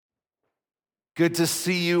Good to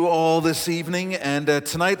see you all this evening, and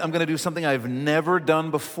tonight I'm going to do something I've never done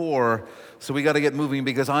before, so we got to get moving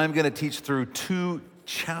because I'm going to teach through 2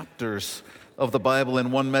 chapters of the Bible in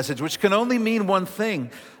one message, which can only mean one thing.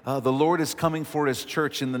 The Lord is coming for His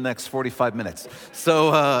church in the next 45 minutes.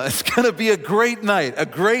 So it's going to be a great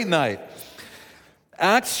night,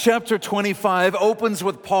 Acts chapter 25 opens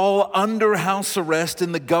with Paul under house arrest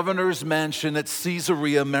in the governor's mansion at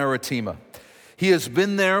Caesarea Maritima. He has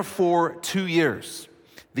been there for 2 years.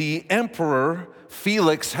 The emperor,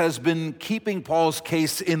 Felix, has been keeping Paul's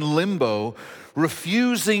case in limbo,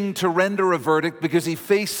 refusing to render a verdict because he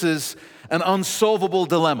faces an unsolvable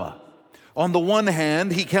dilemma. On the one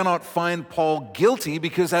hand, he cannot find Paul guilty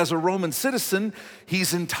because as a Roman citizen,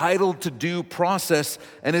 he's entitled to due process,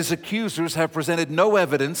 and his accusers have presented no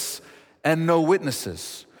evidence and no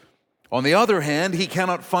witnesses. On the other hand, he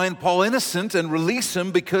cannot find Paul innocent and release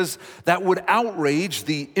him because that would outrage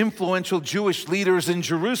the influential Jewish leaders in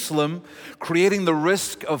Jerusalem, creating the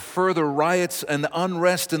risk of further riots and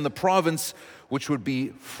unrest in the province, which would be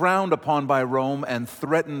frowned upon by Rome and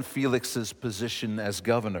threaten Felix's position as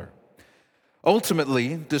governor.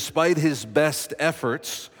 Ultimately, despite his best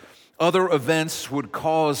efforts, other events would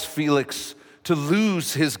cause Felix to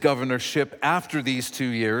lose his governorship after these 2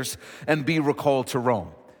 years and be recalled to Rome.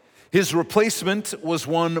 His replacement was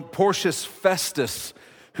one Porcius Festus,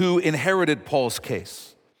 who inherited Paul's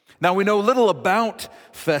case. Now, we know little about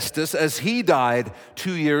Festus as he died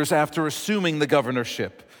 2 years after assuming the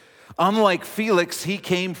governorship. Unlike Felix, he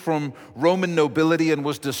came from Roman nobility and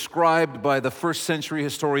was described by the first century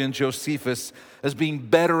historian Josephus as being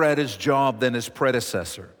better at his job than his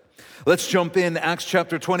predecessor. Let's jump in. Acts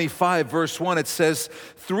chapter 25, verse 1, it says,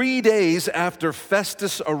 3 days after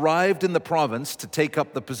Festus arrived in the province to take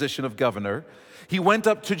up the position of governor, he went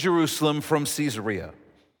up to Jerusalem from Caesarea.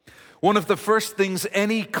 One of the first things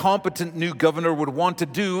any competent new governor would want to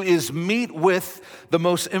do is meet with the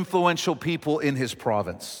most influential people in his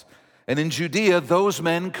province. And in Judea, those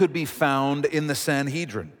men could be found in the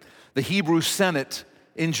Sanhedrin, the Hebrew Senate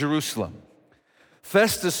in Jerusalem.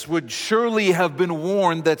 Festus would surely have been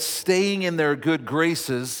warned that staying in their good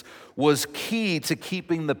graces was key to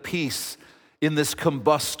keeping the peace in this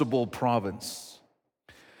combustible province.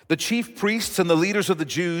 The chief priests and the leaders of the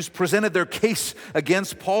Jews presented their case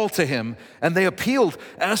against Paul to him, and they appealed,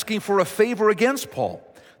 asking for a favor against Paul,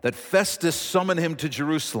 that Festus summon him to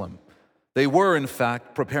Jerusalem. They were, in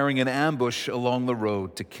fact, preparing an ambush along the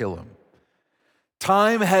road to kill him.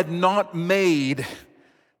 Time had not made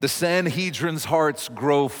the Sanhedrin's hearts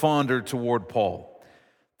grow fonder toward Paul.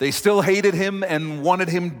 They still hated him and wanted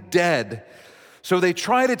him dead. So they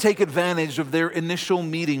try to take advantage of their initial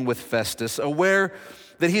meeting with Festus, aware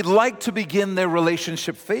that he'd like to begin their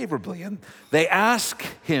relationship favorably. And they ask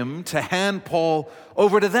him to hand Paul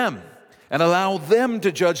over to them and allow them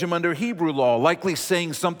to judge him under Hebrew law, likely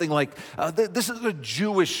saying something like, this is a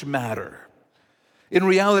Jewish matter. In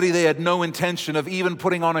reality, they had no intention of even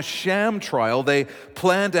putting on a sham trial. They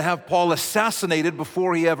planned to have Paul assassinated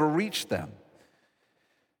before he ever reached them.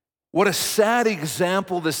 What a sad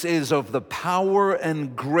example this is of the power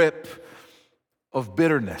and grip of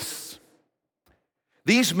bitterness.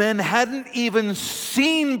 These men hadn't even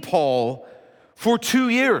seen Paul for 2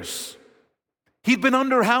 years. He'd been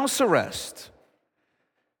under house arrest.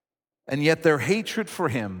 And yet their hatred for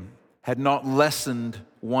him had not lessened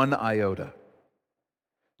one iota.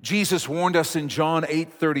 Jesus warned us in John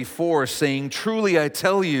 8:34, saying, "Truly I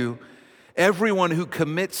tell you, everyone who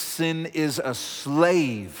commits sin is a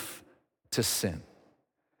slave to sin."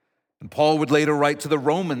 And Paul would later write to the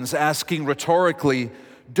Romans, asking rhetorically,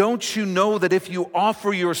 "Don't you know that if you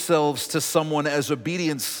offer yourselves to someone as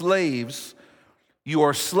obedient slaves, you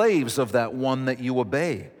are slaves of that one that you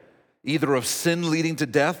obey, either of sin leading to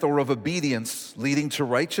death or of obedience leading to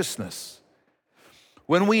righteousness?"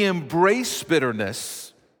 When we embrace bitterness,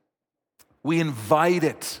 we invite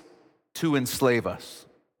it to enslave us.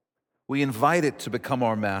 We invite it to become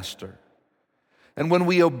our master. And when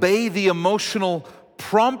we obey the emotional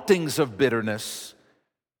promptings of bitterness,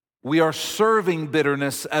 we are serving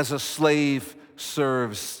bitterness as a slave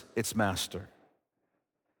serves its master.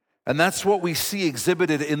 And that's what we see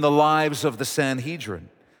exhibited in the lives of the Sanhedrin.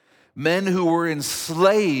 Men who were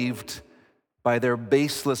enslaved by their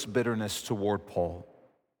baseless bitterness toward Paul.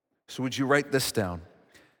 So would you write this down?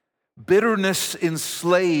 Bitterness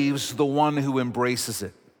enslaves the one who embraces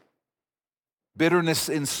it. Bitterness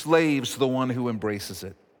enslaves the one who embraces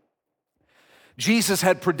it. Jesus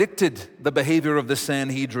had predicted the behavior of the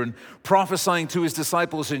Sanhedrin, prophesying to his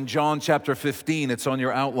disciples in John chapter 15. It's on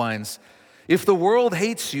your outlines. "If the world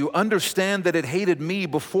hates you, understand that it hated me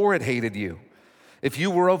before it hated you. If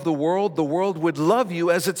you were of the world would love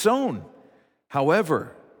you as its own.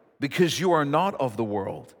 However, because you are not of the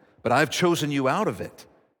world, but I've chosen you out of it,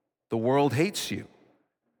 the world hates you.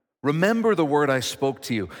 Remember the word I spoke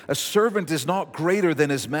to you. A servant is not greater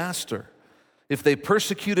than his master. If they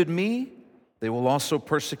persecuted me, they will also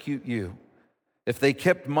persecute you. If they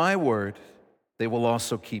kept my word, they will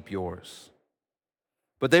also keep yours.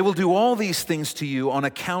 But they will do all these things to you on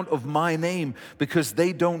account of my name, because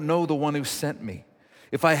they don't know the one who sent me.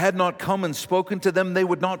 If I had not come and spoken to them, they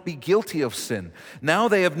would not be guilty of sin. Now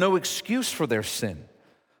they have no excuse for their sin.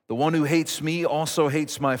 The one who hates me also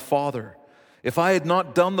hates my Father. If I had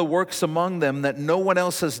not done the works among them that no one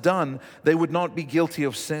else has done, they would not be guilty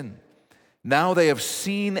of sin. Now they have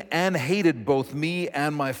seen and hated both me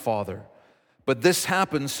and my Father. But this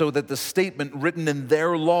happened so that the statement written in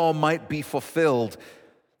their law might be fulfilled.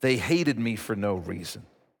 They hated me for no reason.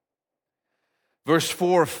 Verse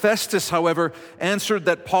 4, Festus, however, answered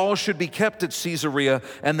that Paul should be kept at Caesarea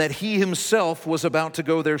and that he himself was about to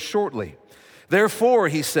go there shortly. Therefore,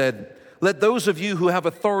 he said, let those of you who have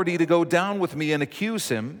authority to go down with me and accuse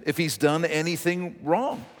him if he's done anything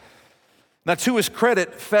wrong. Now, to his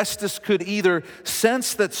credit, Festus could either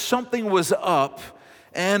sense that something was up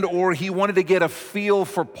and or he wanted to get a feel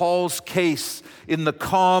for Paul's case in the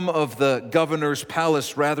calm of the governor's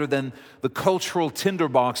palace rather than the cultural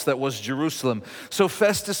tinderbox that was Jerusalem. So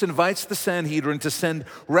Festus invites the Sanhedrin to send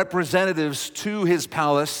representatives to his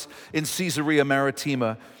palace in Caesarea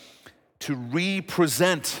Maritima to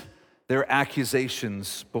represent their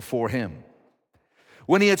accusations before him.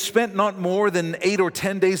 When he had spent not more than 8 or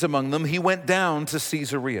 10 days among them, he went down to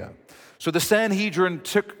Caesarea. So the Sanhedrin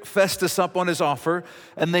took Festus up on his offer,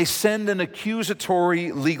 and they send an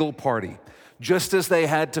accusatory legal party, just as they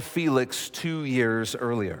had to Felix 2 years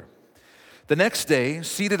earlier. The next day,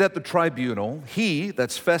 seated at the tribunal, he,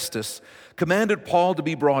 that's Festus, commanded Paul to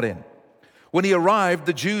be brought in. When he arrived,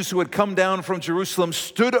 the Jews who had come down from Jerusalem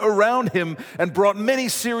stood around him and brought many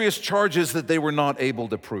serious charges that they were not able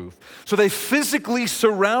to prove. So they physically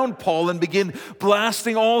surround Paul and begin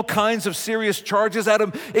blasting all kinds of serious charges at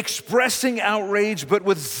him, expressing outrage, but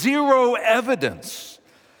with zero evidence.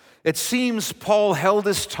 It seems Paul held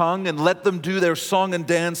his tongue and let them do their song and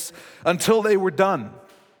dance until they were done.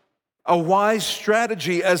 A wise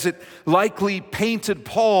strategy, as it likely painted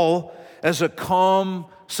Paul as a calm,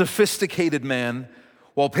 sophisticated man,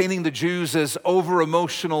 while painting the Jews as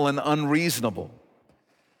over-emotional and unreasonable.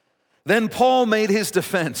 Then Paul made his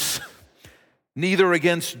defense, neither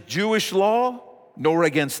against Jewish law, nor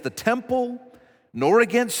against the temple, nor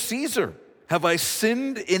against Caesar have I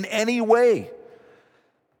sinned in any way.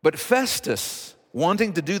 But Festus,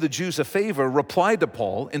 wanting to do the Jews a favor, replied to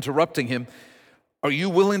Paul, interrupting him, are you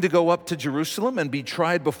willing to go up to Jerusalem and be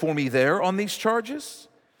tried before me there on these charges?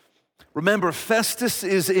 Remember, Festus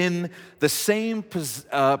is in the same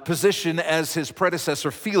position as his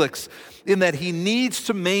predecessor Felix, in that he needs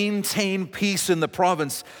to maintain peace in the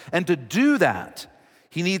province. And to do that,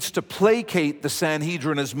 he needs to placate the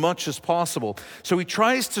Sanhedrin as much as possible. So he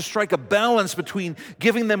tries to strike a balance between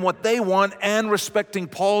giving them what they want and respecting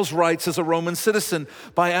Paul's rights as a Roman citizen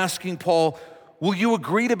by asking Paul, will you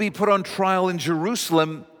agree to be put on trial in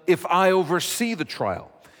Jerusalem if I oversee the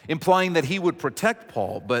trial? Implying that he would protect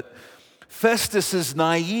Paul, but Festus is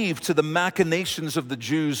naive to the machinations of the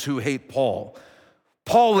Jews who hate Paul.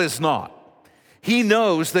 Paul is not. He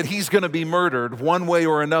knows that he's going to be murdered one way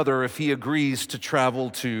or another if he agrees to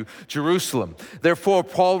travel to Jerusalem. Therefore,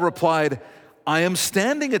 Paul replied, I am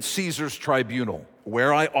standing at Caesar's tribunal,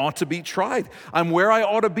 where I ought to be tried. I'm where I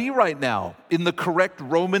ought to be right now, in the correct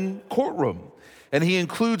Roman courtroom. And he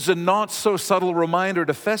includes a not-so-subtle reminder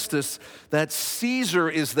to Festus that Caesar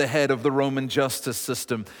is the head of the Roman justice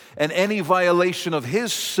system, and any violation of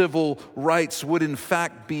his civil rights would in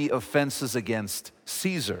fact be offenses against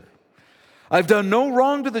Caesar. I've done no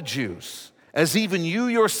wrong to the Jews, as even you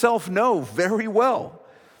yourself know very well.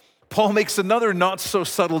 Paul makes another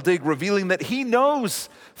not-so-subtle dig, revealing that he knows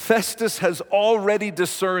Festus has already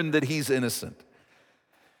discerned that he's innocent.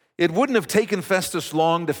 It wouldn't have taken Festus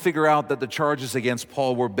long to figure out that the charges against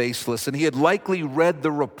Paul were baseless, and he had likely read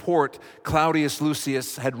the report Claudius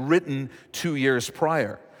Lucius had written 2 years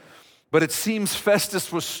prior. But it seems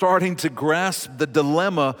Festus was starting to grasp the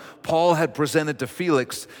dilemma Paul had presented to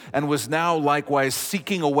Felix and was now likewise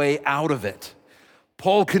seeking a way out of it.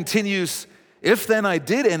 Paul continues, if then I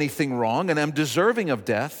did anything wrong and am deserving of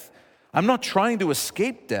death, I'm not trying to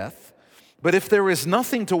escape death, but if there is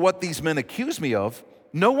nothing to what these men accuse me of,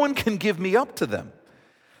 no one can give me up to them.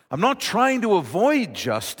 I'm not trying to avoid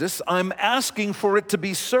justice. I'm asking for it to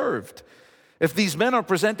be served. If these men are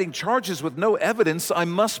presenting charges with no evidence, I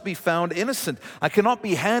must be found innocent. I cannot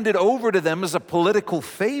be handed over to them as a political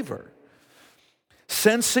favor."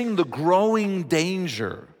 Sensing the growing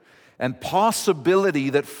danger and possibility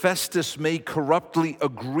that Festus may corruptly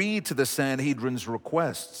agree to the Sanhedrin's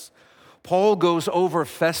requests, Paul goes over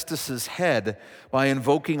Festus's head by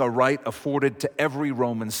invoking a right afforded to every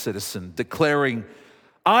Roman citizen, declaring,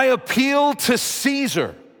 "I appeal to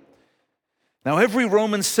Caesar." Now, every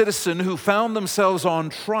Roman citizen who found themselves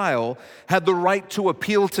on trial had the right to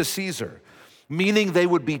appeal to Caesar, meaning they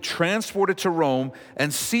would be transported to Rome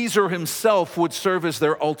and Caesar himself would serve as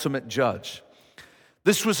their ultimate judge.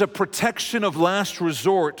 This was a protection of last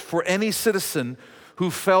resort for any citizen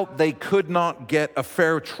who felt they could not get a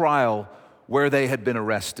fair trial where they had been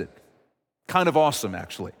arrested. Kind of awesome,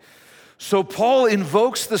 actually. So Paul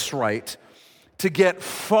invokes this right to get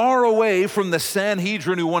far away from the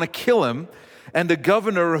Sanhedrin who want to kill him and a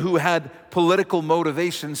governor who had political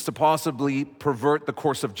motivations to possibly pervert the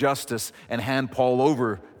course of justice and hand Paul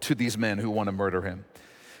over to these men who want to murder him.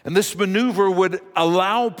 And this maneuver would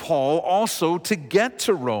allow Paul also to get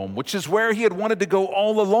to Rome, which is where he had wanted to go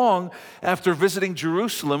all along after visiting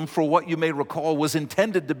Jerusalem for what you may recall was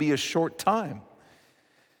intended to be a short time.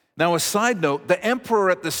 Now, a side note, the emperor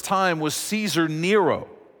at this time was Caesar Nero.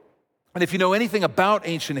 And if you know anything about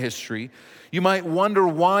ancient history, you might wonder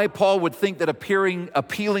why Paul would think that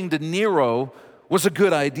appealing to Nero was a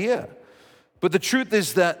good idea. But the truth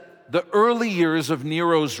is that the early years of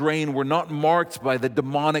Nero's reign were not marked by the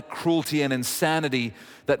demonic cruelty and insanity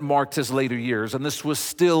that marked his later years. And this was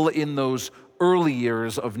still in those early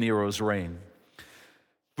years of Nero's reign.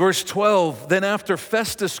 Verse 12, "Then after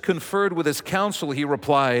Festus conferred with his council, he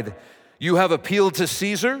replied, 'You have appealed to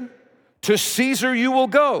Caesar? To Caesar you will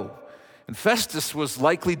go.' And Festus was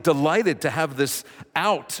likely delighted to have this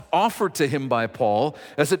out offered to him by Paul,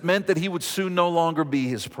 as it meant that he would soon no longer be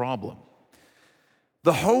his problem.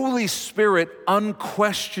 The Holy Spirit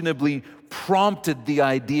unquestionably prompted the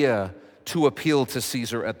idea to appeal to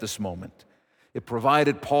Caesar at this moment. It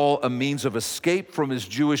provided Paul a means of escape from his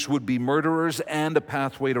Jewish would-be murderers and a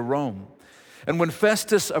pathway to Rome. And when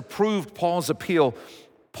Festus approved Paul's appeal,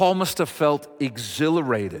 Paul must have felt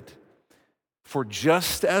exhilarated. For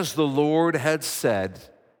just as the Lord had said,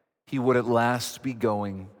 he would at last be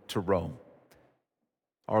going to Rome.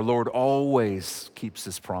 Our Lord always keeps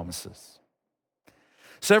his promises.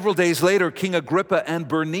 Several days later, King Agrippa and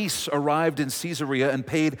Bernice arrived in Caesarea and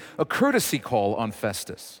paid a courtesy call on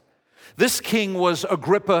Festus. This king was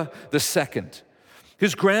Agrippa II.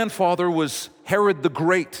 His grandfather was Herod the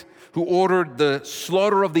Great, who ordered the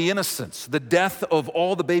slaughter of the innocents, the death of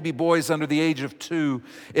all the baby boys under the age of 2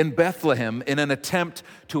 in Bethlehem in an attempt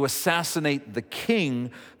to assassinate the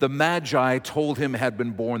king the Magi told him had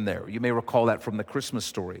been born there. You may recall that from the Christmas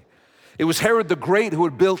story. It was Herod the Great who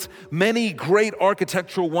had built many great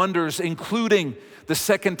architectural wonders, including the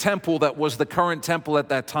Second Temple that was the current temple at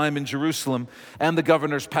that time in Jerusalem and the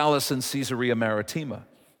governor's palace in Caesarea Maritima.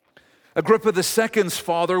 Agrippa II's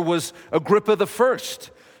father was Agrippa I,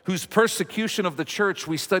 whose persecution of the church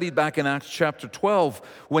we studied back in Acts chapter 12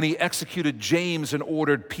 when he executed James and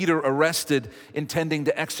ordered Peter arrested, intending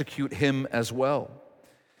to execute him as well.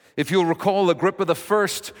 If you'll recall, Agrippa I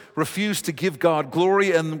refused to give God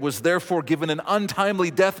glory and was therefore given an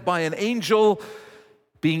untimely death by an angel,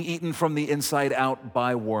 being eaten from the inside out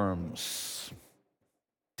by worms.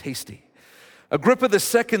 Tasty. Agrippa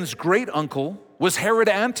II's great uncle was Herod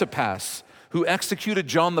Antipas, who executed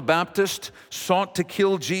John the Baptist, sought to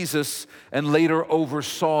kill Jesus, and later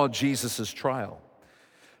oversaw Jesus' trial.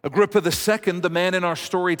 Agrippa II, the man in our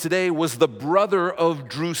story today, was the brother of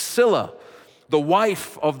Drusilla, the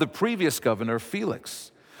wife of the previous governor,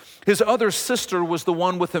 Felix. His other sister was the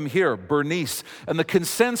one with him here, Bernice, and the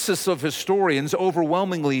consensus of historians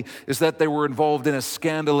overwhelmingly is that they were involved in a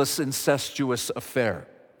scandalous, incestuous affair.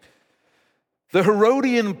 The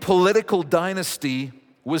Herodian political dynasty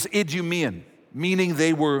was Idumean, meaning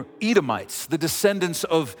they were Edomites, the descendants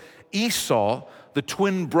of Esau, the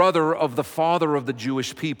twin brother of the father of the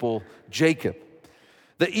Jewish people, Jacob.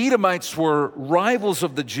 The Edomites were rivals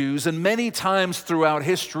of the Jews and many times throughout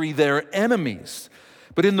history their enemies.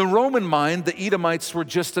 But in the Roman mind, the Edomites were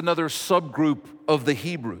just another subgroup of the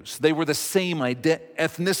Hebrews. They were the same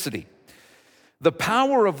ethnicity. The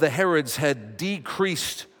power of the Herods had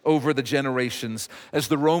decreased over the generations as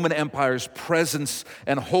the Roman Empire's presence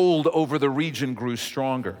and hold over the region grew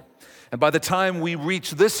stronger. And by the time we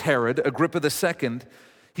reach this Herod, Agrippa II,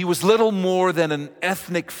 he was little more than an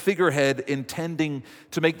ethnic figurehead intending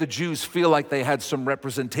to make the Jews feel like they had some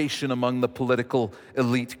representation among the political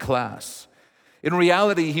elite class. In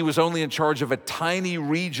reality, he was only in charge of a tiny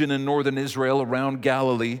region in northern Israel around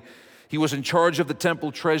Galilee. He was in charge of the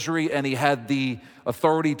temple treasury, and he had the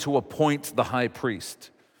authority to appoint the high priest.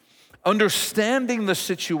 Understanding the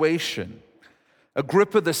situation,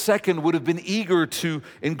 Agrippa II would have been eager to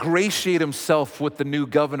ingratiate himself with the new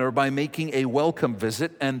governor by making a welcome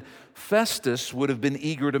visit, and Festus would have been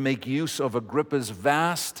eager to make use of Agrippa's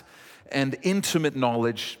vast and intimate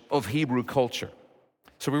knowledge of Hebrew culture.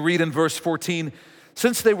 So we read in verse 14,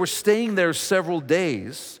 since they were staying there several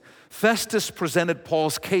days, Festus presented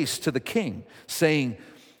Paul's case to the king, saying,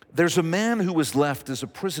 there's a man who was left as a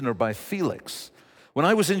prisoner by Felix. When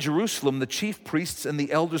I was in Jerusalem, the chief priests and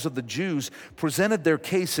the elders of the Jews presented their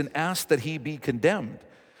case and asked that he be condemned.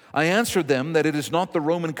 I answered them that it is not the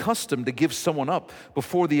Roman custom to give someone up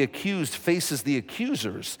before the accused faces the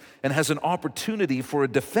accusers and has an opportunity for a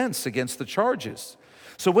defense against the charges.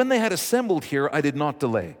 So when they had assembled here, I did not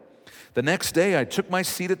delay. The next day, I took my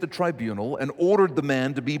seat at the tribunal and ordered the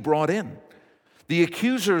man to be brought in. The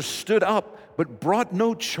accusers stood up, but brought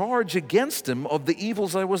no charge against him of the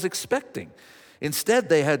evils I was expecting. Instead,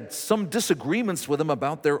 they had some disagreements with him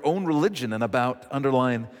about their own religion and about,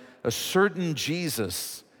 underline, a certain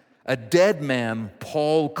Jesus, a dead man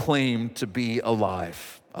Paul claimed to be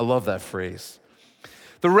alive. I love that phrase.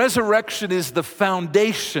 The resurrection is the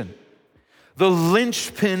foundation, the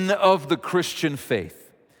linchpin of the Christian faith.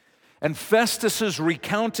 And Festus's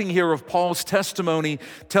recounting here of Paul's testimony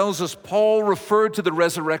tells us Paul referred to the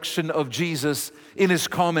resurrection of Jesus in his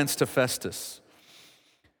comments to Festus.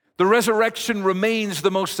 The resurrection remains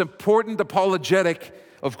the most important apologetic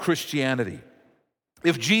of Christianity.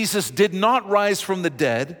 If Jesus did not rise from the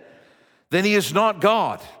dead, then he is not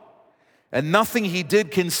God, and nothing he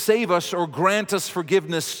did can save us or grant us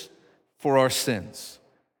forgiveness for our sins.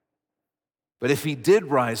 But if he did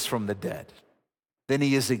rise from the dead, then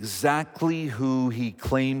he is exactly who he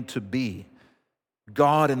claimed to be,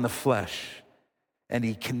 God in the flesh, and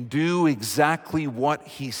he can do exactly what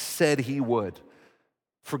he said he would,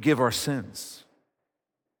 forgive our sins.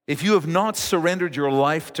 If you have not surrendered your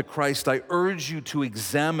life to Christ, I urge you to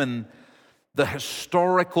examine the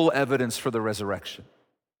historical evidence for the resurrection.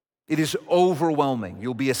 It is overwhelming.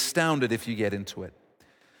 You'll be astounded if you get into it.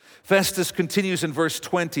 Festus continues in verse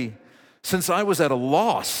 20, since I was at a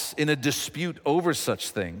loss in a dispute over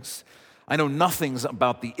such things, I know nothing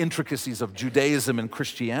about the intricacies of Judaism and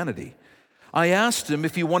Christianity. I asked him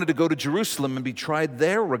if he wanted to go to Jerusalem and be tried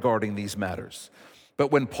there regarding these matters.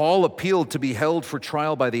 But when Paul appealed to be held for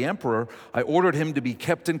trial by the emperor, I ordered him to be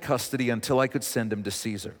kept in custody until I could send him to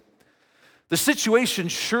Caesar. The situation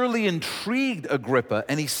surely intrigued Agrippa,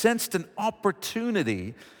 and he sensed an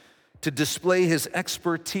opportunity to display his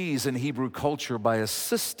expertise in Hebrew culture by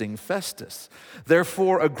assisting Festus.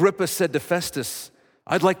 Therefore, Agrippa said to Festus,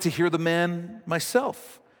 I'd like to hear the man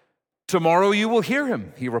myself. Tomorrow you will hear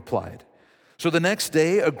him, he replied. So the next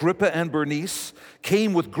day, Agrippa and Bernice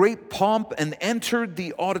came with great pomp and entered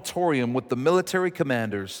the auditorium with the military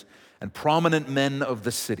commanders and prominent men of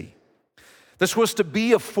the city. This was to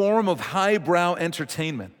be a form of highbrow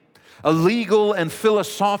entertainment, a legal and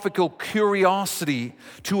philosophical curiosity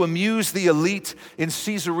to amuse the elite in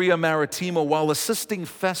Caesarea Maritima while assisting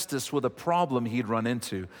Festus with a problem he'd run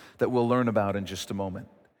into that we'll learn about in just a moment.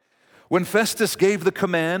 When Festus gave the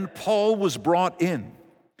command, Paul was brought in.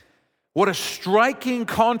 What a striking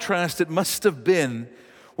contrast it must have been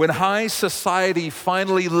when high society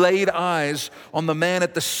finally laid eyes on the man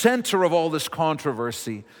at the center of all this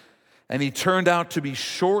controversy, and he turned out to be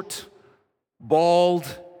short, bald,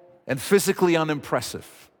 and physically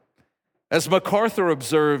unimpressive. As MacArthur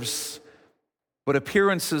observes, but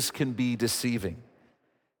appearances can be deceiving.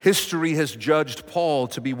 History has judged Paul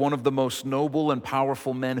to be one of the most noble and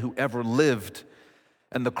powerful men who ever lived,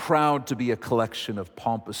 and the crowd to be a collection of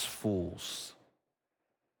pompous fools.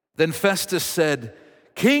 Then Festus said,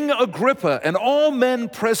 King Agrippa and all men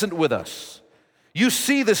present with us, you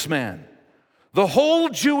see this man. The whole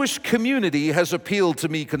Jewish community has appealed to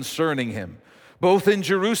me concerning him, both in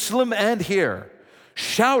Jerusalem and here,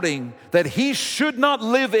 shouting that he should not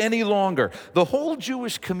live any longer. The whole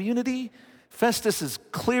Jewish community, Festus is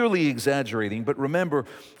clearly exaggerating, but remember,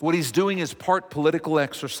 what he's doing is part political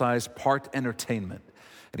exercise, part entertainment.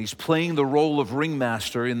 And he's playing the role of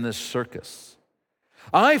ringmaster in this circus.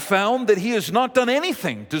 I found that he has not done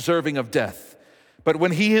anything deserving of death. But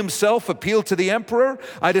when he himself appealed to the emperor,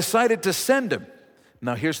 I decided to send him.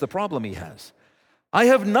 Now here's the problem he has. I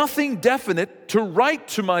have nothing definite to write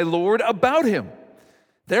to my Lord about him.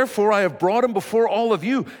 Therefore, I have brought him before all of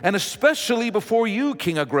you, and especially before you,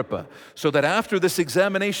 King Agrippa, so that after this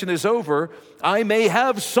examination is over, I may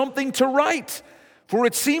have something to write. For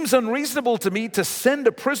it seems unreasonable to me to send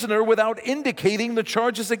a prisoner without indicating the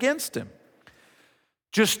charges against him."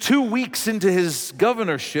 Just 2 weeks into his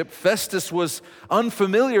governorship, Festus was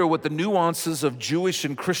unfamiliar with the nuances of Jewish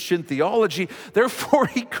and Christian theology. Therefore,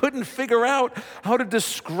 he couldn't figure out how to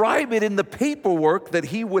describe it in the paperwork that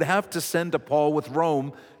he would have to send to Paul with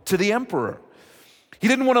Rome to the emperor. He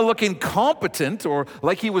didn't want to look incompetent or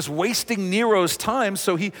like he was wasting Nero's time,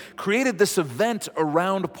 so he created this event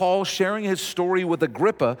around Paul sharing his story with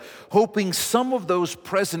Agrippa, hoping some of those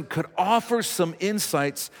present could offer some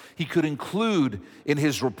insights he could include in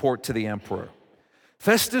his report to the emperor.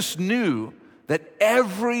 Festus knew that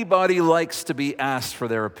everybody likes to be asked for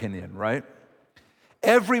their opinion, right?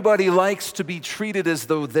 Everybody likes to be treated as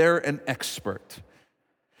though they're an expert.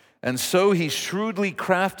 And so he shrewdly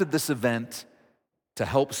crafted this event to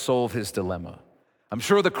help solve his dilemma. I'm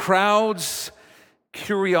sure the crowd's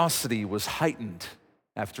curiosity was heightened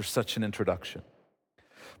after such an introduction.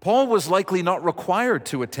 Paul was likely not required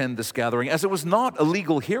to attend this gathering, as it was not a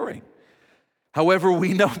legal hearing. However,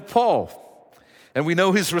 we know Paul, and we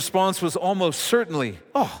know his response was almost certainly,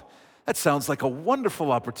 "Oh, that sounds like a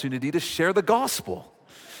wonderful opportunity to share the gospel."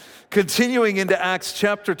 Continuing into Acts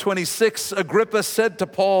chapter 26, Agrippa said to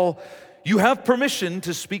Paul, "You have permission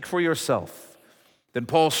to speak for yourself." Then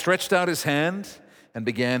Paul stretched out his hand and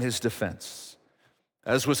began his defense.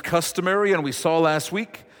 As was customary, and we saw last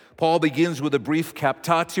week, Paul begins with a brief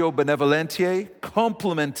captatio benevolentiae,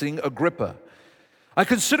 complimenting Agrippa. "I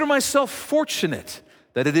consider myself fortunate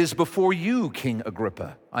that it is before you, King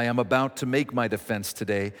Agrippa, I am about to make my defense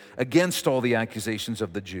today against all the accusations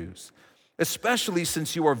of the Jews, especially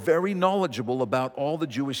since you are very knowledgeable about all the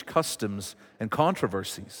Jewish customs and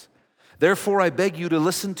controversies. Therefore, I beg you to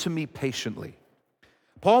listen to me patiently."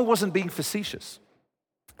 Paul wasn't being facetious.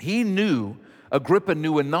 He knew Agrippa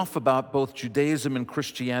knew enough about both Judaism and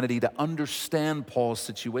Christianity to understand Paul's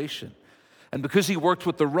situation. And because he worked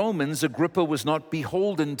with the Romans, Agrippa was not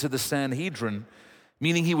beholden to the Sanhedrin,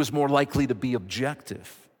 meaning he was more likely to be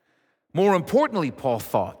objective. More importantly, Paul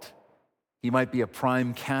thought he might be a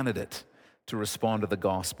prime candidate to respond to the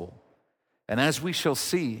gospel. And as we shall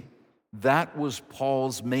see, that was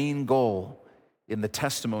Paul's main goal in the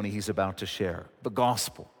testimony he's about to share, the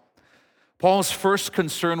gospel. Paul's first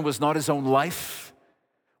concern was not his own life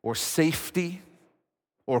or safety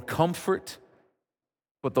or comfort,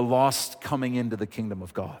 but the lost coming into the kingdom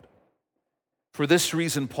of God. For this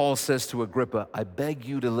reason, Paul says to Agrippa, "I beg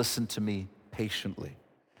you to listen to me patiently."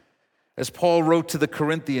 As Paul wrote to the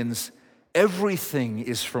Corinthians, everything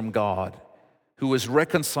is from God, who has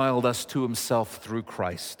reconciled us to himself through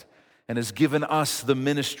Christ and has given us the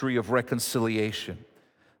ministry of reconciliation.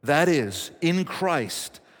 That is, in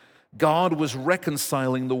Christ, God was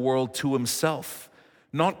reconciling the world to himself,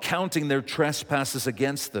 not counting their trespasses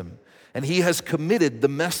against them, and he has committed the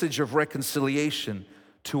message of reconciliation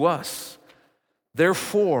to us.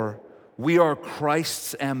 Therefore, we are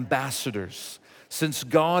Christ's ambassadors. Since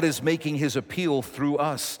God is making his appeal through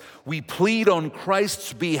us, we plead on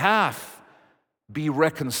Christ's behalf, be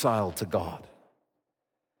reconciled to God.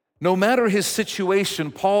 No matter his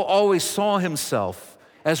situation, Paul always saw himself,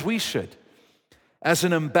 as we should, as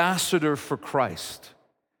an ambassador for Christ.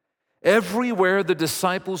 Everywhere the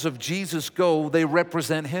disciples of Jesus go, they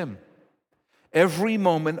represent him. Every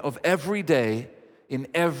moment of every day, in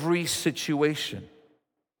every situation.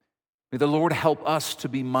 May the Lord help us to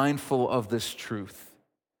be mindful of this truth.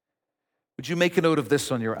 Would you make a note of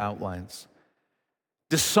this on your outlines?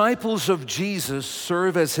 Disciples of Jesus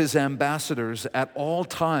serve as his ambassadors at all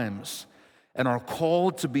times and are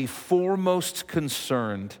called to be foremost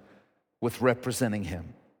concerned with representing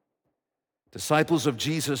him. Disciples of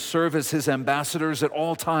Jesus serve as his ambassadors at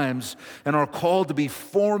all times and are called to be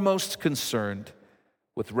foremost concerned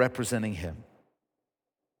with representing him.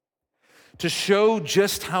 To show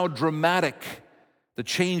just how dramatic the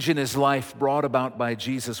change in his life brought about by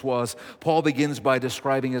Jesus was, Paul begins by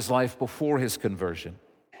describing his life before his conversion.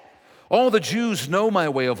 "All the Jews know my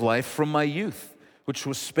way of life from my youth, which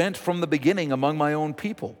was spent from the beginning among my own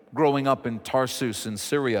people, growing up in Tarsus in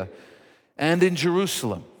Syria and in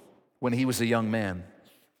Jerusalem when he was a young man.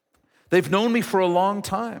 They've known me for a long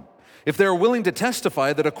time. If they're willing to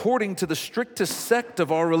testify that according to the strictest sect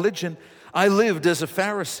of our religion, I lived as a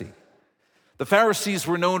Pharisee." The Pharisees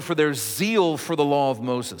were known for their zeal for the law of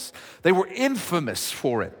Moses. They were infamous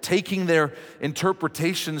for it, taking their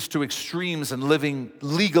interpretations to extremes and living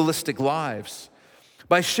legalistic lives.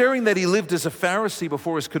 By sharing that he lived as a Pharisee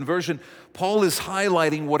before his conversion, Paul is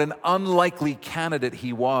highlighting what an unlikely candidate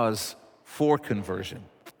he was for conversion.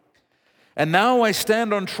 "And now I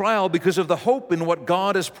stand on trial because of the hope in what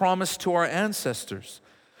God has promised to our ancestors.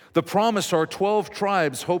 The promise our 12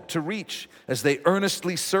 tribes hope to reach as they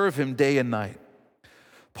earnestly serve him day and night.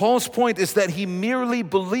 Paul's point is that he merely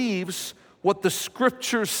believes what the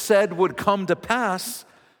Scripture said would come to pass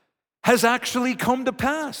has actually come to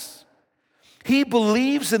pass. He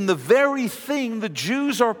believes in the very thing the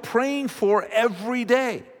Jews are praying for every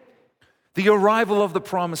day, the arrival of the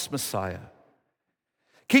promised Messiah.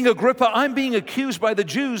 King Agrippa, I'm being accused by the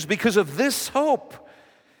Jews because of this hope.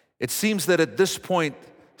 It seems that at this point,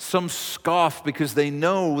 some scoff because they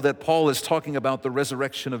know that Paul is talking about the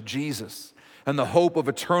resurrection of Jesus and the hope of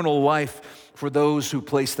eternal life for those who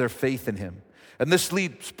place their faith in him. And this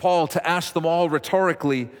leads Paul to ask them all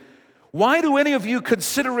rhetorically, why do any of you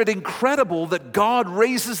consider it incredible that God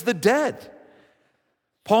raises the dead?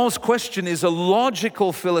 Paul's question is a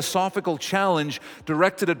logical philosophical challenge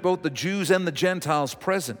directed at both the Jews and the Gentiles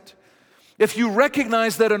present. If you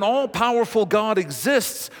recognize that an all-powerful God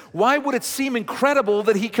exists, why would it seem incredible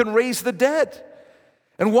that he can raise the dead?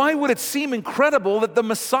 And why would it seem incredible that the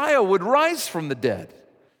Messiah would rise from the dead?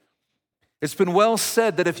 It's been well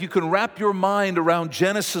said that if you can wrap your mind around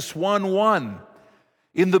Genesis 1:1,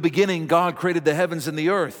 in the beginning God created the heavens and the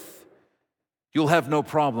earth, you'll have no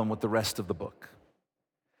problem with the rest of the book.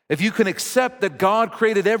 If you can accept that God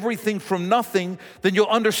created everything from nothing, then you'll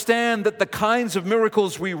understand that the kinds of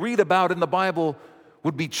miracles we read about in the Bible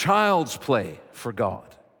would be child's play for God.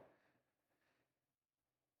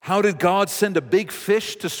 How did God send a big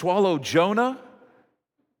fish to swallow Jonah?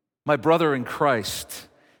 My brother in Christ,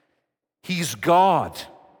 he's God.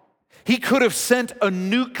 He could have sent a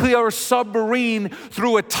nuclear submarine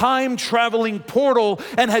through a time-traveling portal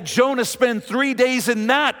and had Jonah spend 3 days in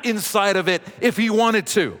that inside of it if he wanted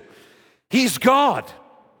to. He's God.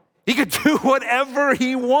 He could do whatever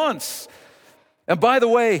he wants. And by the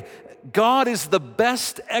way, God is the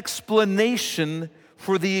best explanation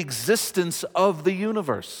for the existence of the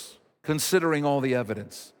universe, considering all the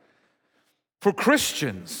evidence. For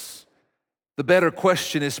Christians, the better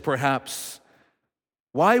question is perhaps,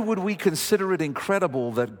 why would we consider it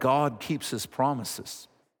incredible that God keeps his promises?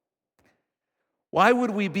 Why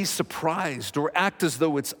would we be surprised or act as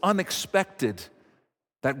though it's unexpected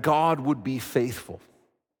that God would be faithful,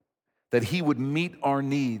 that he would meet our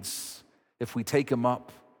needs if we take him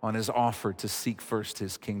up on his offer to seek first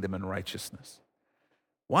his kingdom and righteousness?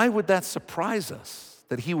 Why would that surprise us,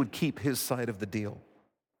 that he would keep his side of the deal?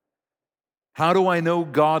 How do I know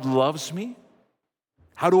God loves me?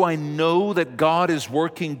 How do I know that God is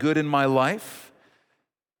working good in my life?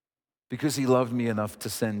 Because he loved me enough to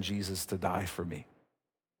send Jesus to die for me.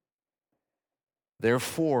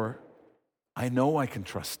 Therefore, I know I can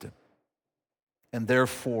trust him. And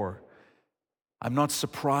therefore, I'm not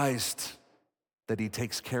surprised that he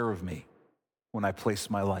takes care of me when I place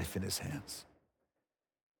my life in his hands.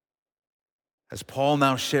 As Paul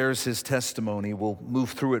now shares his testimony, we'll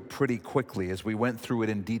move through it pretty quickly as we went through it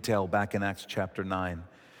in detail back in Acts chapter 9.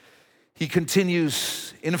 He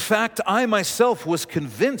continues, in fact, I myself was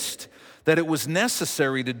convinced that it was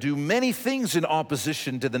necessary to do many things in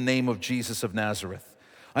opposition to the name of Jesus of Nazareth.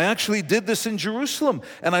 I actually did this in Jerusalem,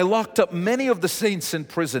 and I locked up many of the saints in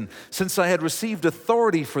prison, since I had received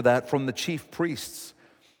authority for that from the chief priests.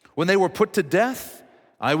 When they were put to death,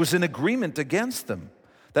 I was in agreement against them.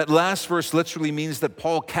 That last verse literally means that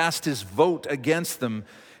Paul cast his vote against them,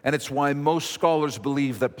 and it's why most scholars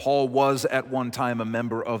believe that Paul was at one time a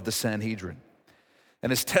member of the Sanhedrin. And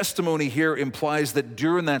his testimony here implies that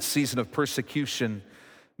during that season of persecution,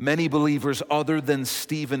 many believers other than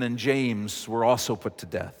Stephen and James were also put to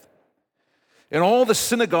death. In all the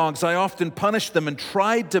synagogues, I often punished them and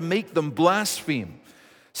tried to make them blaspheme.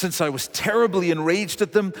 Since I was terribly enraged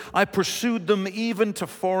at them, I pursued them even to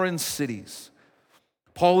foreign cities.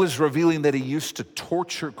 Paul is revealing that he used to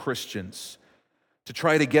torture Christians to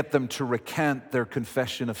try to get them to recant their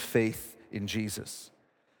confession of faith in Jesus.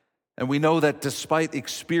 And we know that despite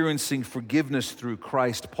experiencing forgiveness through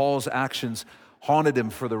Christ, Paul's actions haunted him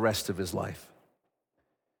for the rest of his life.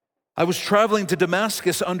 I was traveling to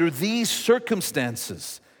Damascus under these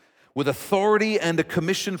circumstances with authority and a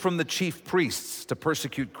commission from the chief priests to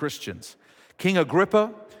persecute Christians. King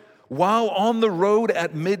Agrippa, while on the road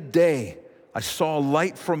at midday, I saw a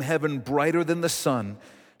light from heaven brighter than the sun,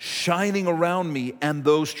 shining around me and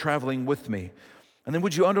those traveling with me. And then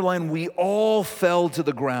would you underline, we all fell to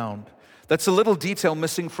the ground. That's a little detail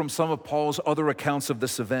missing from some of Paul's other accounts of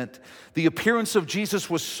this event. The appearance of Jesus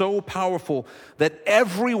was so powerful that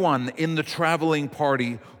everyone in the traveling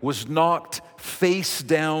party was knocked face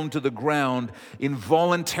down to the ground,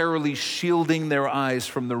 involuntarily shielding their eyes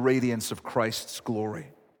from the radiance of Christ's glory.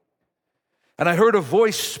 And I heard a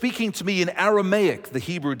voice speaking to me in Aramaic, the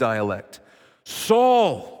Hebrew dialect.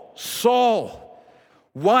 Saul, Saul,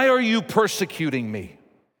 why are you persecuting me?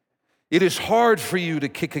 It is hard for you to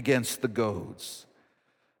kick against the goads.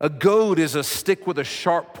 A goad is a stick with a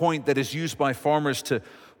sharp point that is used by farmers to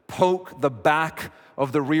poke the back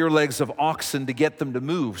of the rear legs of oxen to get them to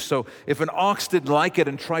move. So if an ox didn't like it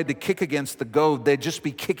and tried to kick against the goad, they'd just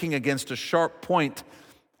be kicking against a sharp point,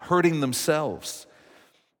 hurting themselves.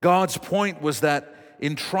 God's point was that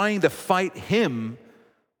in trying to fight him,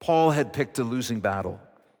 Paul had picked a losing battle.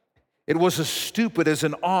 It was as stupid as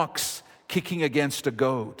an ox kicking against a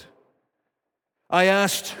goad. I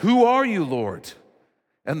asked, "Who are you, Lord?"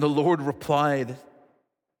 And the Lord replied,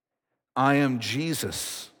 "I am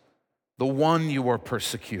Jesus, the one you are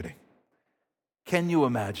persecuting." Can you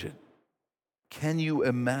imagine? Can you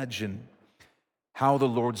imagine how the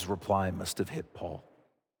Lord's reply must have hit Paul?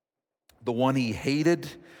 The one he hated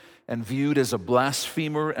and viewed as a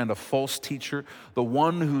blasphemer and a false teacher, the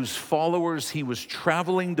one whose followers he was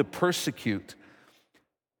traveling to persecute,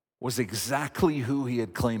 was exactly who he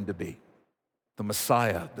had claimed to be, the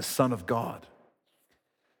Messiah, the Son of God.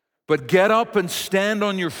 But get up and stand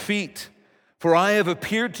on your feet, for I have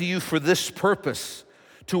appeared to you for this purpose,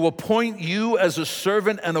 to appoint you as a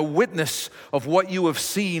servant and a witness of what you have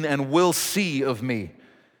seen and will see of me.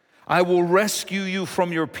 I will rescue you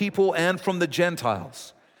from your people and from the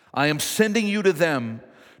Gentiles. I am sending you to them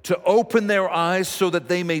to open their eyes so that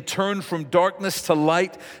they may turn from darkness to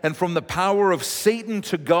light and from the power of Satan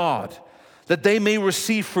to God, that they may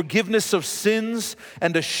receive forgiveness of sins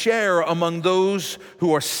and a share among those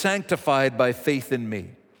who are sanctified by faith in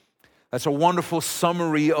me. That's a wonderful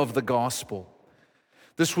summary of the gospel.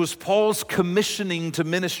 This was Paul's commissioning to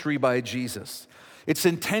ministry by Jesus. It's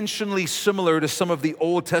intentionally similar to some of the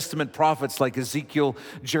Old Testament prophets like Ezekiel,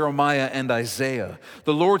 Jeremiah, and Isaiah.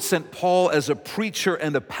 The Lord sent Paul as a preacher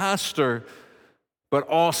and a pastor, but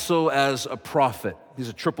also as a prophet. He's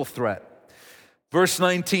a triple threat. Verse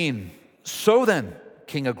 19, "So then,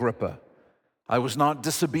 King Agrippa, I was not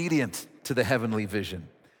disobedient to the heavenly vision."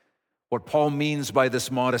 What Paul means by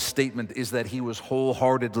this modest statement is that he was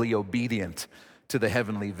wholeheartedly obedient to the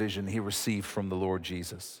heavenly vision he received from the Lord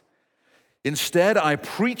Jesus. "Instead, I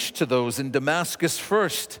preached to those in Damascus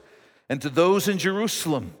first, and to those in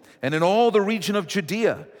Jerusalem, and in all the region of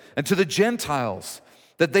Judea, and to the Gentiles,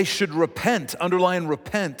 that they should repent," underline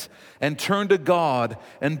repent, "and turn to God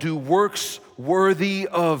and do works worthy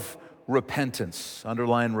of repentance,"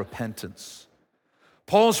 underline repentance.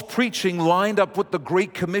 Paul's preaching lined up with the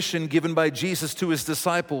Great Commission given by Jesus to his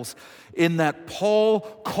disciples, in that Paul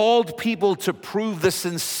called people to prove the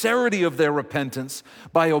sincerity of their repentance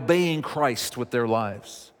by obeying Christ with their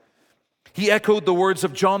lives. He echoed the words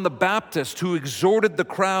of John the Baptist, who exhorted the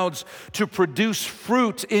crowds to produce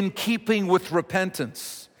fruit in keeping with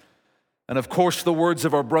repentance. And of course, the words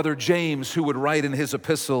of our brother James, who would write in his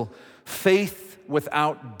epistle, "Faith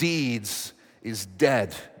without deeds is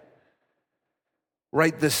dead."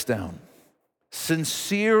 Write this down.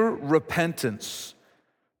 Sincere repentance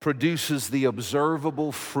produces the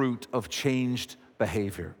observable fruit of changed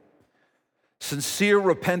behavior. Sincere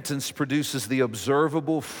repentance produces the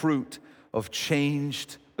observable fruit of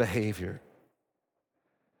changed behavior.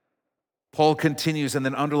 Paul continues, and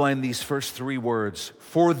then underline these first three words.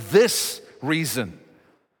 "For this reason,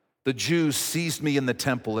 the Jews seized me in the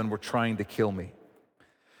temple and were trying to kill me."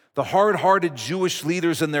 The hard-hearted Jewish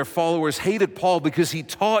leaders and their followers hated Paul because he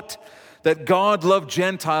taught that God loved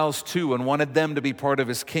Gentiles too and wanted them to be part of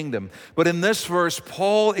his kingdom. But in this verse,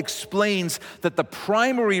 Paul explains that the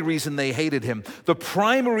primary reason they hated him, the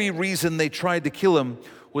primary reason they tried to kill him,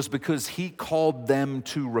 was because he called them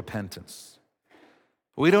to repentance.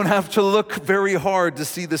 We don't have to look very hard to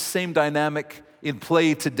see the same dynamic in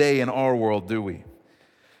play today in our world, do we?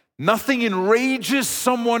 Nothing enrages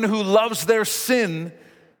someone who loves their sin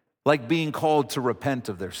like being called to repent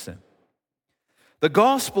of their sin. The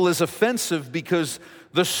gospel is offensive because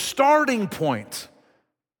the starting point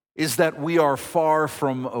is that we are far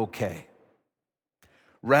from okay.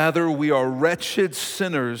 Rather, we are wretched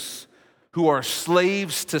sinners who are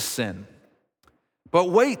slaves to sin.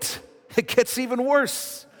 But wait, it gets even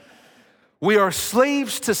worse. We are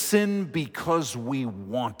slaves to sin because we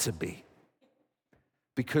want to be,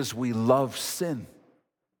 because we love sin,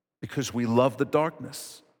 because we love the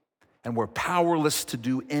darkness. And we're powerless to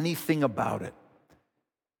do anything about it.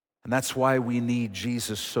 And that's why we need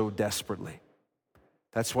Jesus so desperately.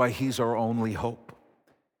 That's why he's our only hope.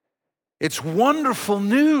 It's wonderful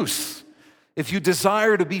news if you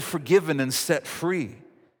desire to be forgiven and set free.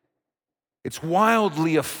 It's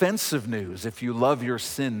wildly offensive news if you love your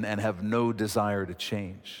sin and have no desire to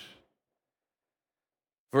change.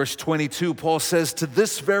 Verse 22, Paul says, "To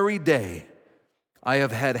this very day, I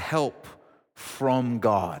have had help from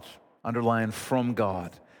God. Underline from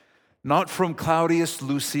God. Not from Claudius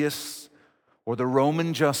Lucius or the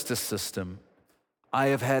Roman justice system. I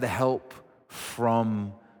have had help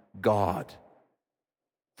from God.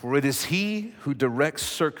 For it is He who directs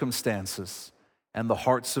circumstances and the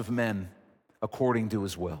hearts of men according to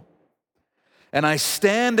His will. And I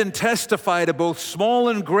stand and testify to both small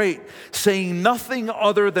and great, saying nothing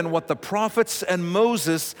other than what the prophets and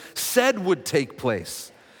Moses said would take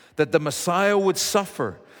place, that the Messiah would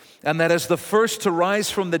suffer, and that as the first to rise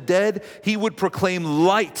from the dead, He would proclaim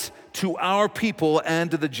light to our people and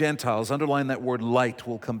to the Gentiles. Underline that word light.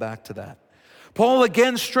 We'll come back to that. Paul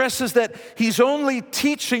again stresses that he's only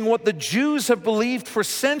teaching what the Jews have believed for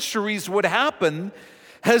centuries would happen,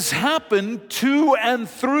 has happened to and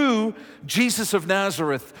through Jesus of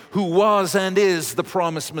Nazareth, who was and is the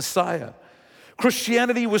promised Messiah.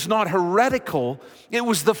 Christianity was not heretical, it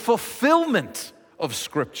was the fulfillment of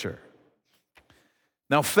Scripture.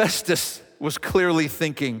 Now, Festus was clearly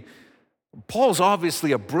thinking, Paul's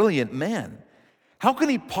obviously a brilliant man. How can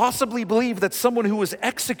he possibly believe that someone who was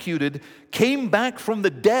executed came back from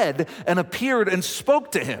the dead and appeared and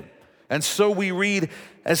spoke to him? And so we read,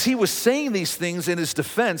 as he was saying these things in his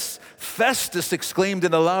defense, Festus exclaimed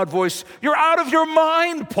in a loud voice, "You're out of your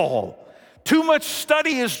mind, Paul. Too much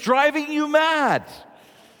study is driving you mad."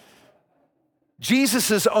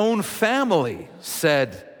 Jesus' own family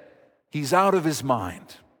said, he's out of his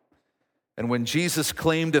mind. And when Jesus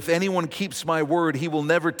claimed, if anyone keeps my word, he will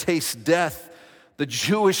never taste death, the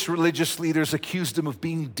Jewish religious leaders accused him of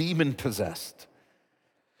being demon-possessed.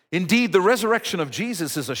 Indeed, the resurrection of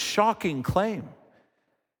Jesus is a shocking claim,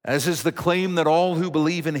 as is the claim that all who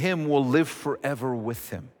believe in him will live forever with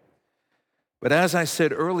him. But as I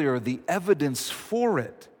said earlier, the evidence for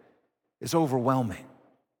it is overwhelming.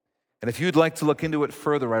 And if you'd like to look into it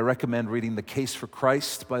further, I recommend reading The Case for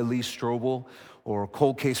Christ by Lee Strobel or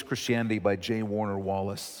Cold Case Christianity by J. Warner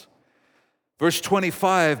Wallace. Verse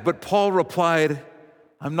 25, but Paul replied,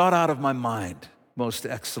 I'm not out of my mind, most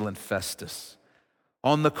excellent Festus.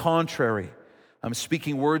 On the contrary, I'm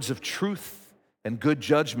speaking words of truth and good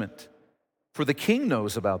judgment. For the king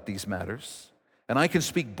knows about these matters, and I can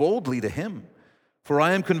speak boldly to him. For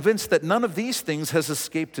I am convinced that none of these things has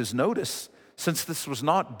escaped his notice, since this was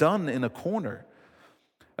not done in a corner.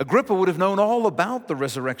 Agrippa would have known all about the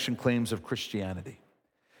resurrection claims of Christianity.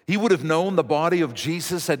 He would have known the body of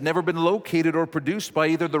Jesus had never been located or produced by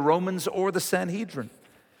either the Romans or the Sanhedrin.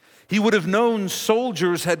 He would have known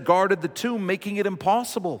soldiers had guarded the tomb, making it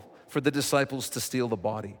impossible for the disciples to steal the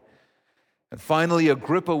body. And finally,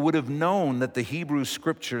 Agrippa would have known that the Hebrew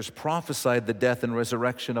scriptures prophesied the death and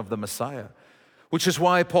resurrection of the Messiah, which is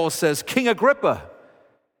why Paul says, King Agrippa,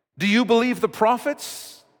 do you believe the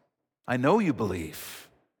prophets? I know you believe.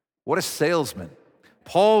 What a salesman.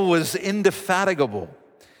 Paul was indefatigable.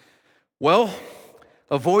 Well,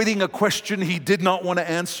 avoiding a question he did not want to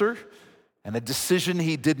answer and a decision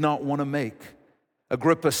he did not want to make,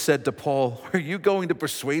 Agrippa said to Paul, are you going to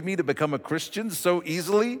persuade me to become a Christian so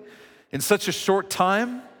easily in such a short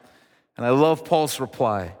time? And I love Paul's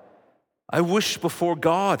reply. I wish before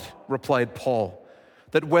God, replied Paul,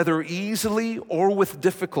 that whether easily or with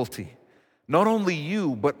difficulty, not only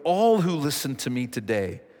you, but all who listen to me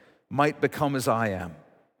today might become as I am,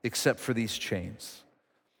 except for these chains.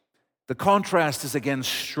 The contrast is again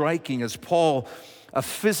striking as Paul, a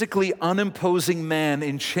physically unimposing man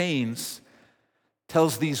in chains,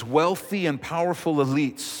 tells these wealthy and powerful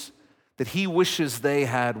elites that he wishes they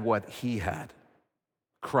had what he had,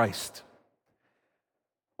 Christ.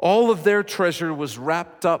 All of their treasure was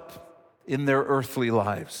wrapped up in their earthly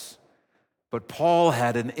lives. But Paul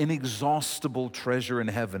had an inexhaustible treasure in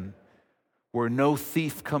heaven where no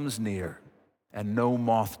thief comes near and no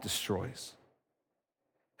moth destroys.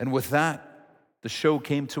 And with that, the show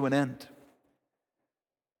came to an end.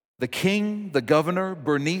 The king, the governor,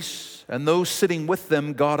 Bernice, and those sitting with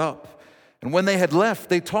them got up. And when they had left,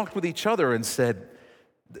 they talked with each other and said,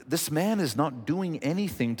 this man is not doing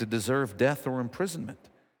anything to deserve death or imprisonment.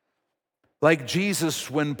 Like Jesus,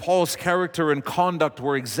 when Paul's character and conduct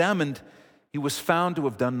were examined, he was found to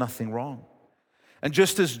have done nothing wrong. And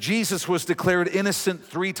just as Jesus was declared innocent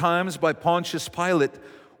 3 times by Pontius Pilate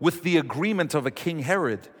with the agreement of a King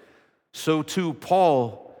Herod, so too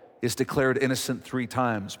Paul is declared innocent 3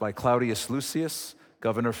 times by Claudius Lucius,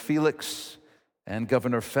 Governor Felix, and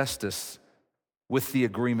Governor Festus with the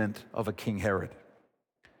agreement of a King Herod.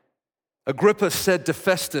 Agrippa said to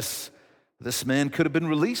Festus, this man could have been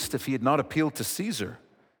released if he had not appealed to Caesar.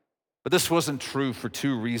 But this wasn't true for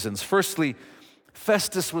 2 reasons. Firstly,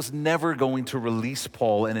 Festus was never going to release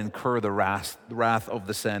Paul and incur the wrath of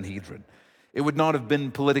the Sanhedrin. It would not have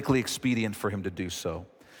been politically expedient for him to do so.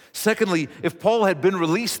 Secondly, if Paul had been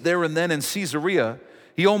released there and then in Caesarea,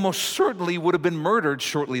 he almost certainly would have been murdered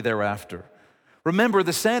shortly thereafter. Remember,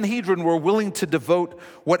 the Sanhedrin were willing to devote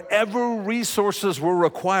whatever resources were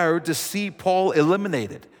required to see Paul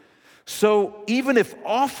eliminated. So even if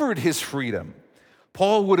offered his freedom,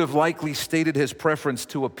 Paul would have likely stated his preference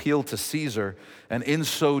to appeal to Caesar and in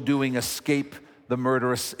so doing escape the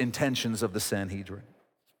murderous intentions of the Sanhedrin.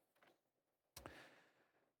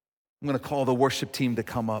 I'm going to call the worship team to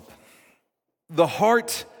come up. The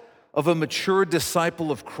heart of a mature disciple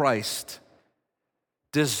of Christ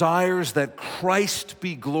desires that Christ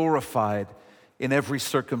be glorified in every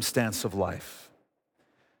circumstance of life.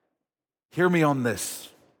 Hear me on this.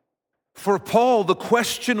 For Paul, the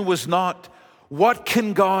question was not, what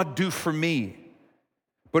can God do for me?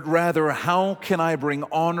 But rather, how can I bring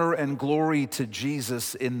honor and glory to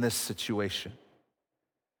Jesus in this situation?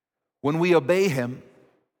 When we obey him,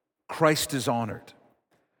 Christ is honored.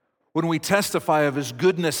 When we testify of his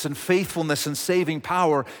goodness and faithfulness and saving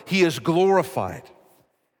power, he is glorified.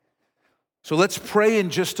 So let's pray in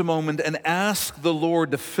just a moment and ask the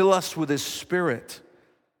Lord to fill us with his Spirit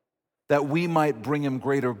that we might bring him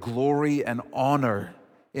greater glory and honor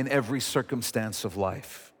in every circumstance of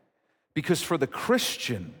life. Because for the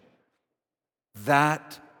Christian,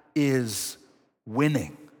 that is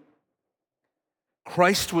winning.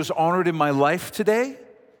 Christ was honored in my life today.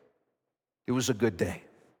 It was a good day.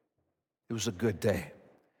 It was a good day.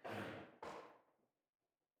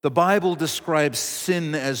 The Bible describes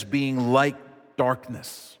sin as being like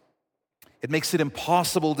darkness. It makes it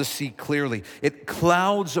impossible to see clearly. It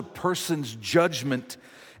clouds a person's judgment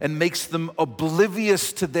and makes them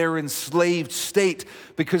oblivious to their enslaved state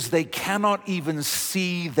because they cannot even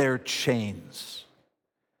see their chains.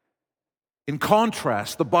 In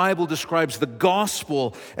contrast, the Bible describes the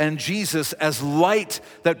gospel and Jesus as light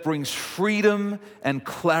that brings freedom and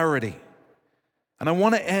clarity. And I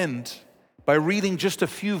want to end by reading just a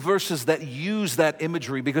few verses that use that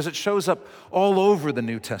imagery because it shows up all over the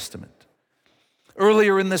New Testament.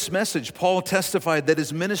 Earlier in this message, Paul testified that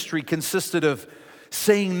his ministry consisted of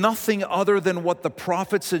saying nothing other than what the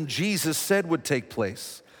prophets and Jesus said would take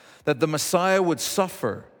place, that the Messiah would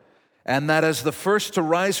suffer, and that as the first to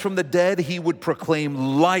rise from the dead, he would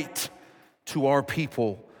proclaim light to our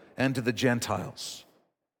people and to the Gentiles.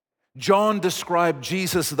 John described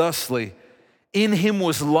Jesus thusly, "In him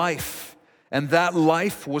was life, and that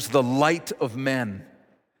life was the light of men.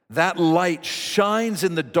 That light shines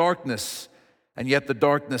in the darkness, and yet the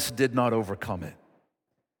darkness did not overcome it."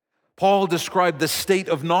 Paul described the state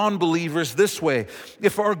of non-believers this way: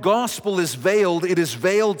 if our gospel is veiled, it is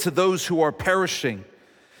veiled to those who are perishing.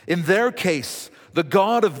 In their case, the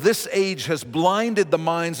God of this age has blinded the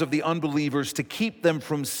minds of the unbelievers to keep them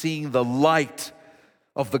from seeing the light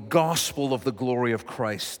of the gospel of the glory of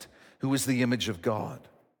Christ, who is the image of God.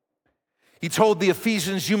 He told the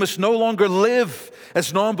Ephesians, "You must no longer live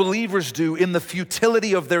as non-believers do in the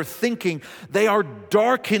futility of their thinking. They are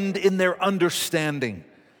darkened in their understanding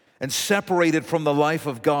and separated from the life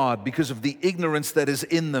of God because of the ignorance that is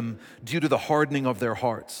in them due to the hardening of their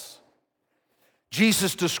hearts."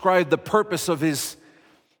 Jesus described the purpose of his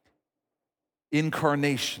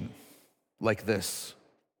incarnation like this: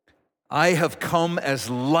 "I have come as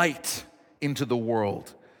light into the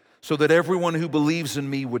world, so that everyone who believes in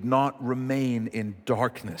me would not remain in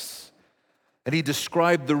darkness." And he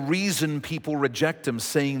described the reason people reject him,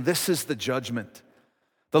 saying, "This is the judgment.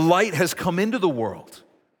 The light has come into the world,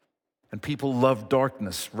 and people love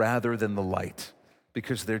darkness rather than the light,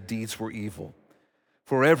 because their deeds were evil.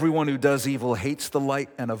 For everyone who does evil hates the light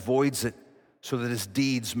and avoids it, so that his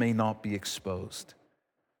deeds may not be exposed."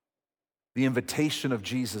 The invitation of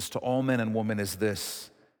Jesus to all men and women is this: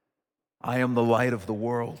 I am the light of the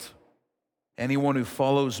world. Anyone who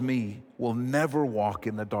follows me will never walk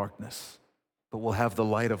in the darkness, but will have the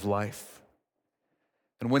light of life.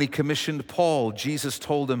 And when he commissioned Paul, Jesus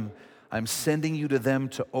told him, "I'm sending you to them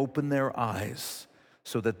to open their eyes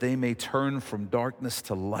so that they may turn from darkness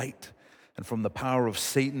to light and from the power of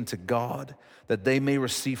Satan to God, that they may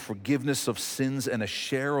receive forgiveness of sins and a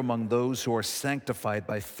share among those who are sanctified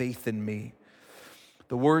by faith in me."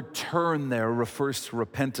 The word "turn" there refers to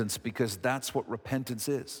repentance because that's what repentance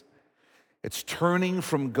is. It's turning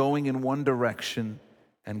from going in one direction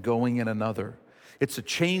and going in another. It's a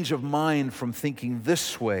change of mind from thinking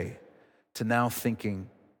this way to now thinking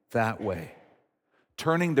that way.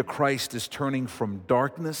 Turning to Christ is turning from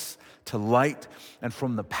darkness to light and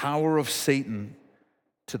from the power of Satan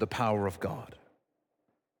to the power of God.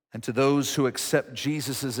 And to those who accept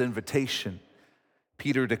Jesus' invitation,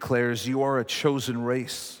 Peter declares, "You are a chosen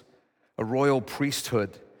race, a royal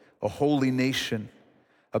priesthood, a holy nation,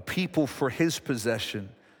 a people for his possession,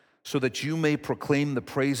 so that you may proclaim the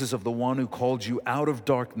praises of the one who called you out of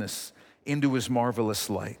darkness into his marvelous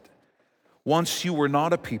light. Once you were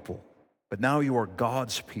not a people, but now you are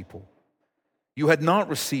God's people. You had not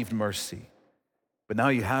received mercy, but now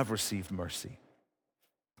you have received mercy.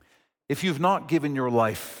 If you've not given your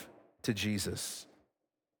life to Jesus,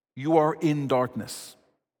 you are in darkness.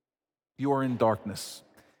 You are in darkness.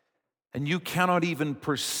 And you cannot even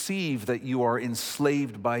perceive that you are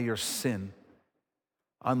enslaved by your sin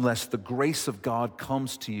unless the grace of God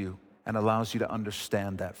comes to you and allows you to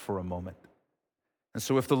understand that for a moment. And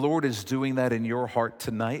so if the Lord is doing that in your heart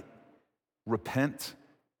tonight, repent,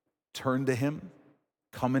 turn to him,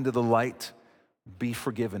 come into the light, be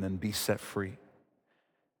forgiven, and be set free.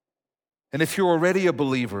 And if you're already a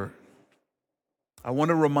believer, I want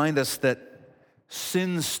to remind us that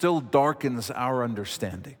sin still darkens our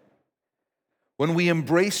understanding. When we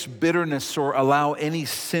embrace bitterness or allow any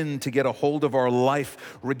sin to get a hold of our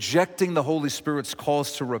life, rejecting the Holy Spirit's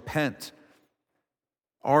calls to repent,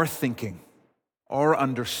 our thinking, our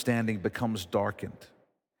understanding becomes darkened.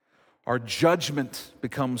 Our judgment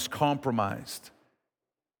becomes compromised.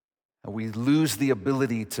 And we lose the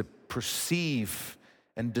ability to perceive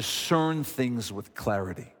and discern things with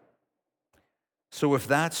clarity. So if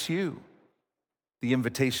that's you, the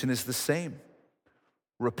invitation is the same.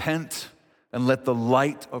 Repent and let the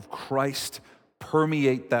light of Christ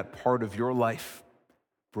permeate that part of your life,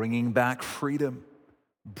 bringing back freedom,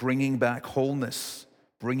 bringing back wholeness,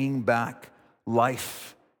 bringing back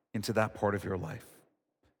life into that part of your life.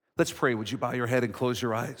 Let's pray. Would you bow your head and close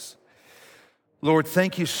your eyes? Lord,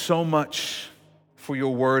 thank you so much for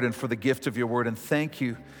your word and for the gift of your word, and thank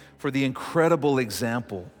you for the incredible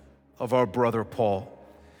example of our brother Paul.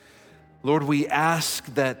 Lord, we ask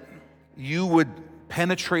that you would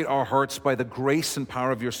penetrate our hearts by the grace and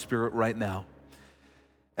power of your Spirit right now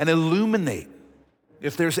and illuminate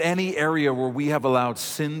if there's any area where we have allowed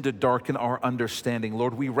sin to darken our understanding.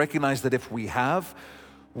 Lord, we recognize that if we have,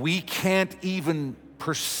 we can't even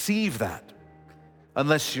perceive that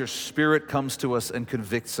unless your Spirit comes to us and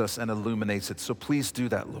convicts us and illuminates it. So please do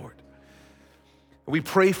that, Lord. We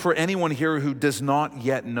pray for anyone here who does not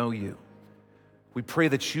yet know you. We pray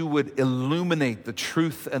that you would illuminate the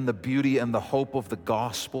truth and the beauty and the hope of the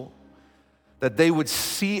gospel, that they would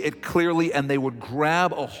see it clearly and they would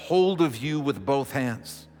grab a hold of you with both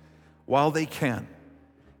hands while they can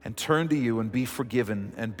and turn to you and be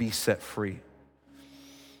forgiven and be set free.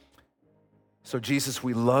 So Jesus,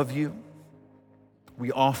 we love you.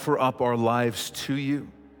 We offer up our lives to you.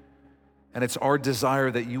 And it's our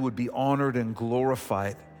desire that you would be honored and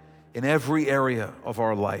glorified in every area of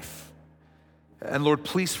our life. And Lord,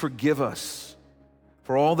 please forgive us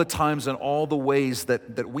for all the times and all the ways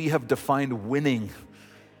that we have defined winning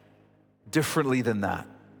differently than that.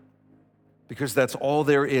 Because that's all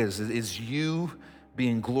there is you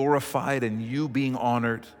being glorified and you being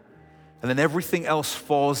honored. And then everything else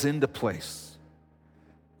falls into place.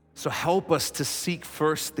 So help us to seek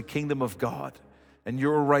first the kingdom of God and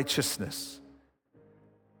your righteousness,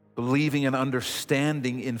 believing and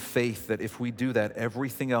understanding in faith that if we do that,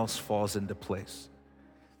 everything else falls into place.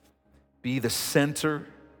 Be the center,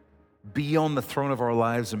 be on the throne of our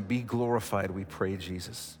lives, and be glorified, we pray,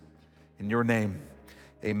 Jesus. In your name,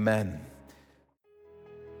 amen.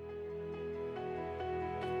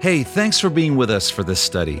 Hey, thanks for being with us for this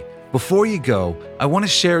study. Before you go, I want to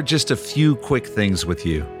share just a few quick things with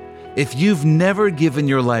you. If you've never given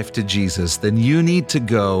your life to Jesus, then you need to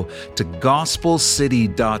go to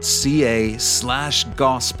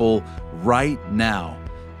gospelcity.ca/gospel right now.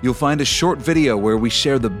 You'll find a short video where we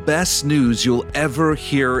share the best news you'll ever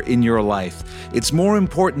hear in your life. It's more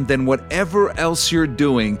important than whatever else you're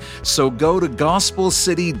doing, so go to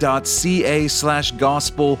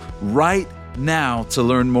gospelcity.ca/gospel right now to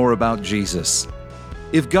learn more about Jesus.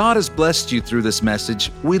 If God has blessed you through this message,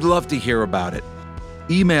 we'd love to hear about it.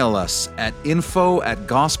 Email us at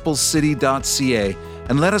info@gospelcity.ca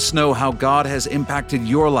and let us know how God has impacted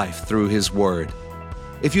your life through His Word.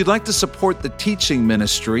 If you'd like to support the teaching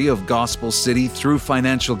ministry of Gospel City through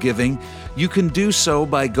financial giving, you can do so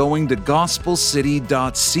by going to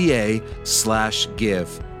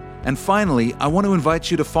gospelcity.ca/give. And finally, I want to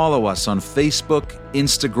invite you to follow us on Facebook,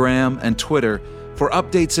 Instagram, and Twitter for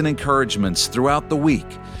updates and encouragements throughout the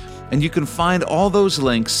week. And you can find all those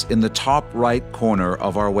links in the top right corner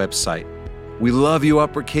of our website. We love you,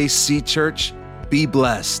 Uppercase C Church. Be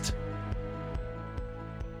blessed.